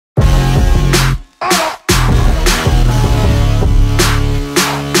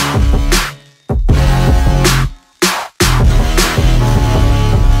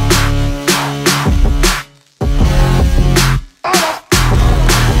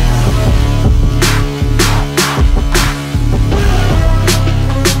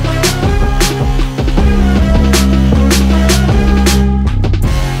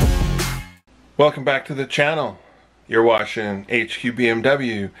back to the channel. You're watching HQ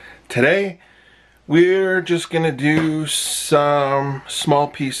BMW. Today we're just gonna do some small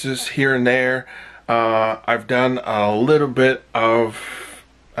pieces here and there. I've done a little bit of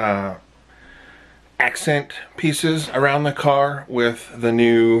accent pieces around the car with the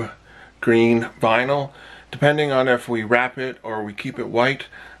new green vinyl. Depending on if we wrap it or we keep it white,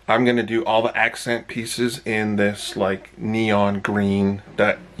 I'm gonna do all the accent pieces in this like neon green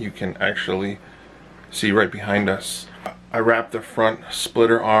that you can actually see right behind us. I wrapped the front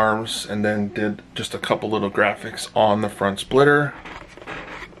splitter arms and then did just a couple little graphics on the front splitter.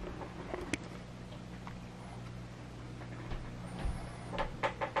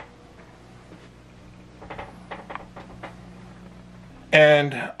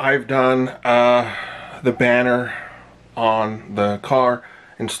 And I've done the banner on the car,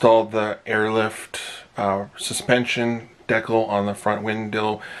 installed the airlift suspension decal on the front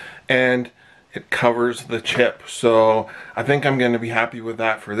window, and it covers the chip. So I think I'm going to be happy with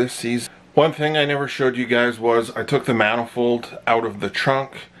that for this season. One thing I never showed you guys was I took the manifold out of the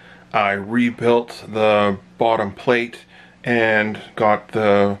trunk. I rebuilt the bottom plate and got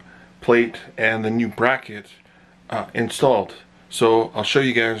the plate and the new bracket installed. So I'll show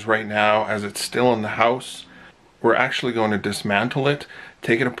you guys right now as it's still in the house. We're actually going to dismantle it,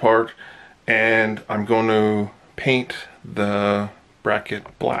 take it apart, and I'm going to paint the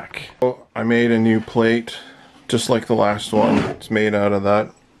bracket black. So I made a new plate just like the last one. It's made out of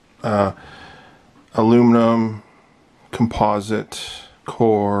that aluminum composite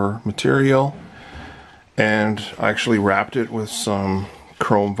core material, and I actually wrapped it with some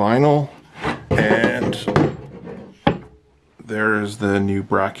chrome vinyl, and there is the new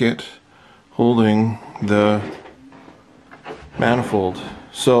bracket holding the manifold.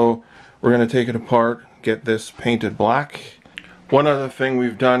 So we're going to take it apart, get this painted black. One other thing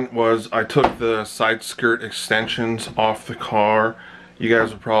we've done was I took the side skirt extensions off the car. You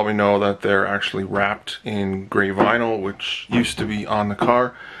guys will probably know that they're actually wrapped in gray vinyl, which used to be on the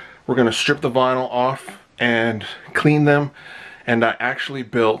car. We're going to strip the vinyl off and clean them, and I actually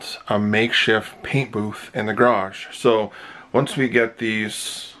built a makeshift paint booth in the garage. So once we get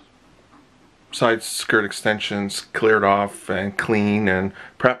these side skirt extensions cleared off and clean and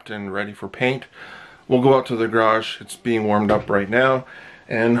prepped and ready for paint, we'll go out to the garage. It's being warmed up right now,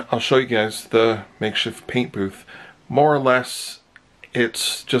 and I'll show you guys the makeshift paint booth. More or less,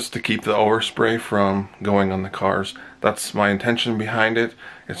 it's just to keep the overspray from going on the cars. That's my intention behind it.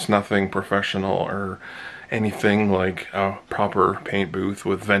 It's nothing professional or anything like a proper paint booth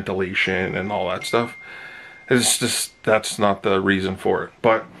with ventilation and all that stuff. It's just, that's not the reason for it.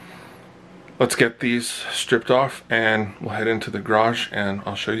 But let's get these stripped off and we'll head into the garage and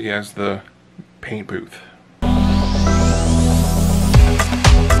I'll show you guys the paint booth.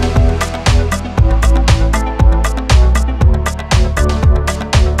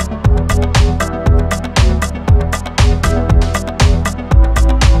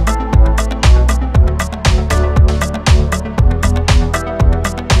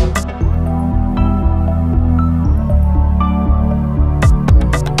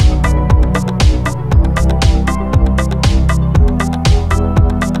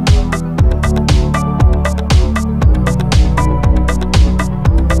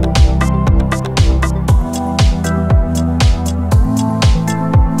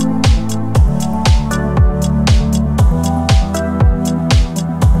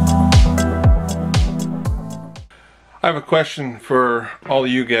 I have a question for all of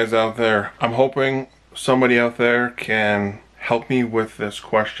you guys out there. I'm hoping somebody out there can help me with this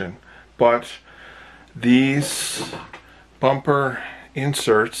question. But these bumper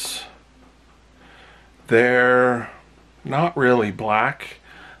inserts, they're not really black.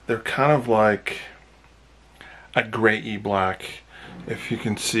 They're kind of like a grayy black. If you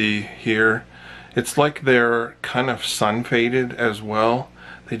can see here, it's like they're kind of sun faded as well.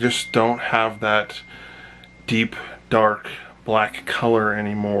 They just don't have that deep dark black color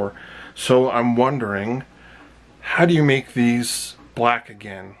anymore. So I'm wondering, how do you make these black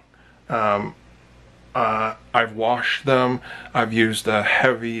again? I've washed them, I've used a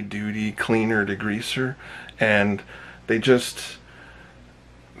heavy duty cleaner degreaser, and they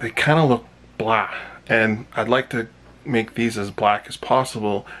kind of look black, and I'd like to make these as black as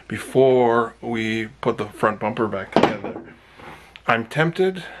possible before we put the front bumper back together. I'm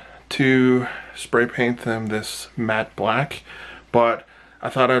tempted to spray paint them this matte black, but I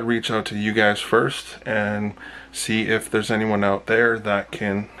thought I'd reach out to you guys first and see if there's anyone out there that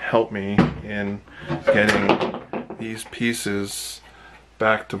can help me in getting these pieces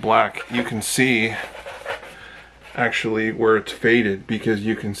back to black. You can see actually where it's faded because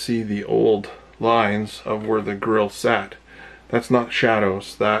you can see the old lines of where the grill sat. That's not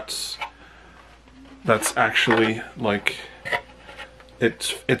shadows, that's actually like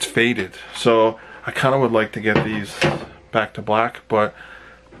it's faded. So I kind of would like to get these back to black, but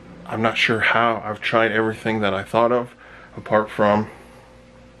I'm not sure how. I've tried everything that I thought of apart from,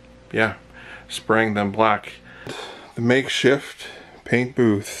 yeah, spraying them black. The makeshift paint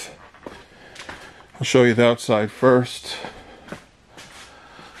booth. I'll show you the outside first.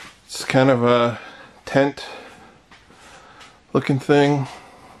 It's kind of a tent looking thing,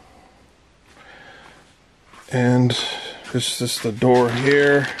 and this is the door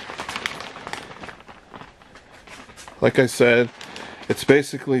here. Like I said, it's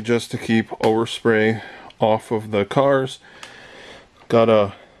basically just to keep overspray off of the cars. Got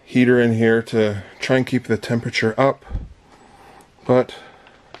a heater in here to try and keep the temperature up, but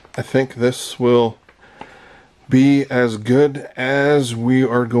I think this will be as good as we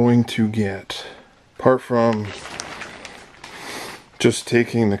are going to get, apart from just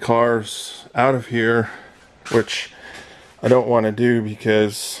taking the cars out of here, which I don't want to do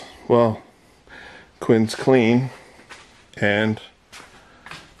because, well, Quinn's clean and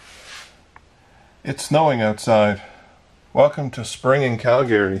it's snowing outside. Welcome to spring in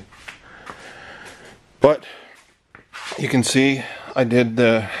Calgary. But you can see I did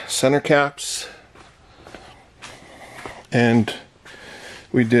the center caps, and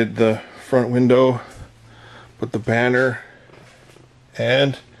we did the front window with the banner,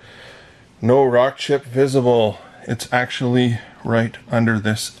 and no rock chip visible. It's actually right under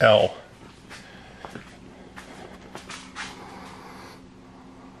this L.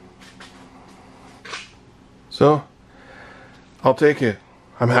 So I'll take it.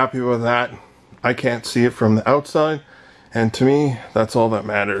 I'm happy with that. I can't see it from the outside, and to me that's all that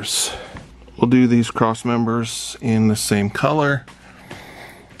matters. We'll do these cross members in the same color.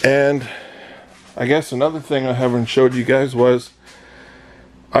 And I guess another thing I haven't showed you guys was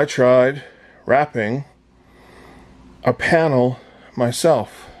I tried wrapping a panel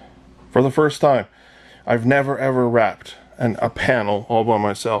myself for the first time. I've never ever wrapped a panel all by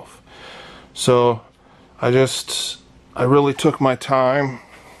myself. So I really took my time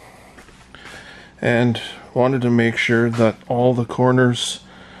and wanted to make sure that all the corners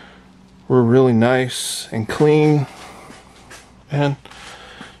were really nice and clean, and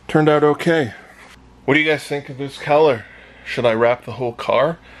turned out okay. What do you guys think of this color? Should I wrap the whole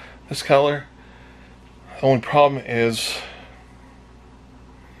car this color? The only problem is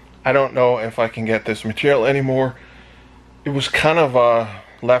I don't know if I can get this material anymore. It was kind of a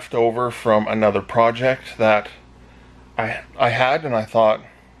leftover from another project that I had, and I thought,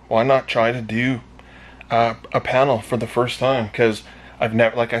 why not try to do a panel for the first time, because I've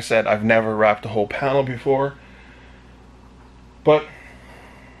never, like I said, I've never wrapped a whole panel before. But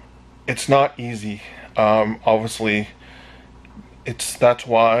it's not easy. Obviously, that's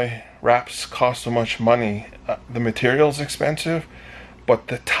why wraps cost so much money. The material's expensive, but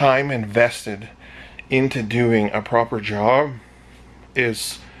the time invested into doing a proper job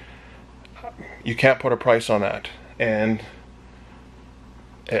is, you can't put a price on that. And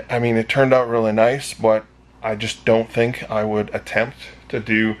I mean, it turned out really nice, but I just don't think I would attempt to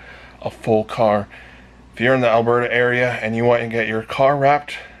do a full car. If you're in the Alberta area and you want to get your car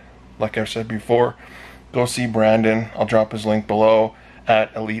wrapped, like I said before, go see Brandon. I'll drop his link below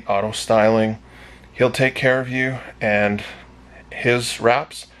at Elite Auto Styling. He'll take care of you, and his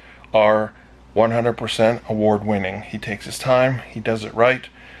wraps are 100% award winning. He takes his time, he does it right,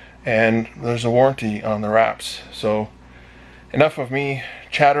 and there's a warranty on the wraps. So enough of me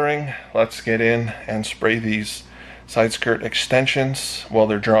chattering. Let's get in and spray these side skirt extensions. While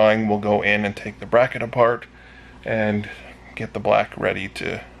they're drying, we'll go in and take the bracket apart and get the black ready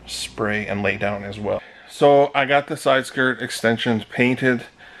to spray and lay down as well. So I got the side skirt extensions painted.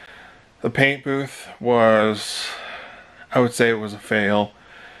 The paint booth was, I would say it was a fail,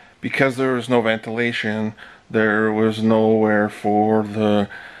 because there was no ventilation. There was nowhere for the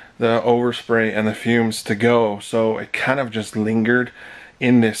overspray and the fumes to go, so it kind of just lingered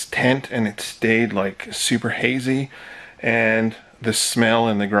in this tent, and it stayed like super hazy, and the smell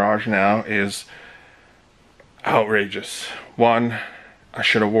in the garage now is outrageous. One, I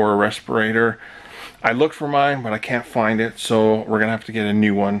should have wore a respirator. I looked for mine, but I can't find it, so we're gonna have to get a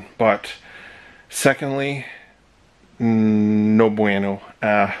new one. But secondly, no bueno.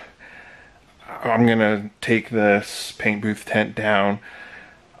 I'm gonna take this paint booth tent down.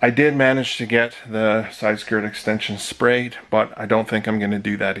 I did manage to get the side skirt extension sprayed, but I don't think I'm going to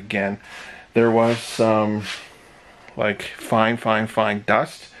do that again. There was some like fine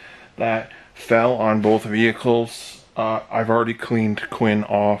dust that fell on both vehicles. I've already cleaned Quinn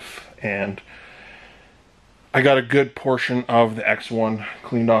off, and I got a good portion of the X1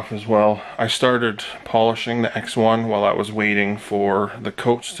 cleaned off as well. I started polishing the X1 while I was waiting for the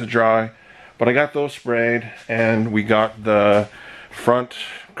coats to dry, but I got those sprayed, and we got the front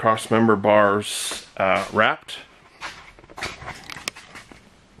cross-member bars wrapped.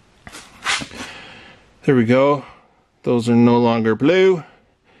 There we go. Those are no longer blue.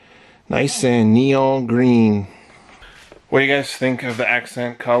 Nice and neon green. What do you guys think of the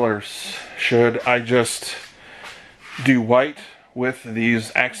accent colors? Should I just do white with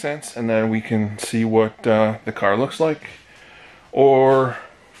these accents and then we can see what the car looks like? Or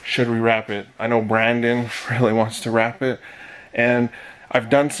should we wrap it? I know Brandon really wants to wrap it, and I've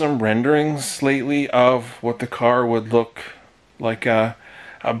done some renderings lately of what the car would look like, a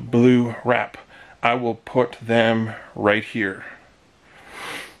blue wrap. I will put them right here.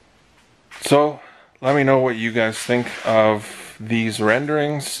 So let me know what you guys think of these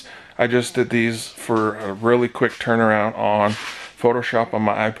renderings. I just did these for a really quick turnaround on Photoshop on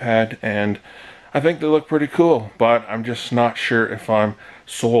my iPad, and I think they look pretty cool, but I'm just not sure if I'm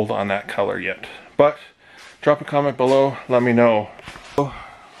sold on that color yet. But drop a comment below, let me know.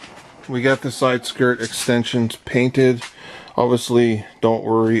 We got the side skirt extensions painted. Obviously, don't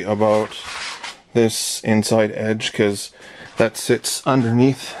worry about this inside edge because that sits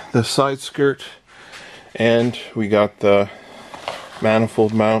underneath the side skirt. And we got the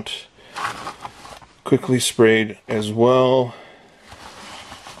manifold mount quickly sprayed as well,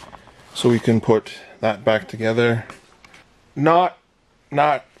 so we can put that back together. Not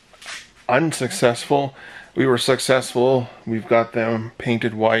unsuccessful. We were successful. We've got them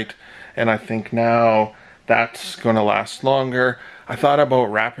painted white, and I think now that's gonna last longer. I thought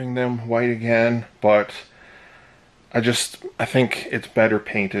about wrapping them white again, but I think it's better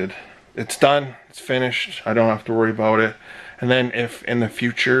painted. It's done, it's finished, I don't have to worry about it. And then if in the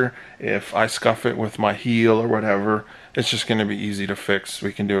future, if I scuff it with my heel or whatever, it's just gonna be easy to fix.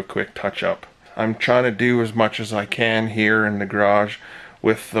 We can do a quick touch up. I'm trying to do as much as I can here in the garage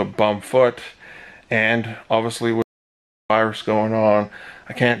with the bum foot, and obviously with the virus going on,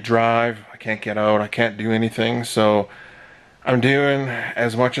 I can't drive, I can't get out, I can't do anything, so I'm doing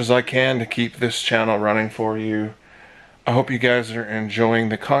as much as I can to keep this channel running for you. I hope you guys are enjoying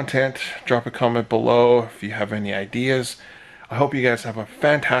the content. Drop a comment below if you have any ideas. I hope you guys have a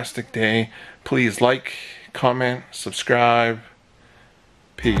fantastic day. Please like, comment, subscribe.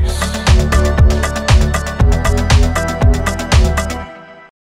 Peace.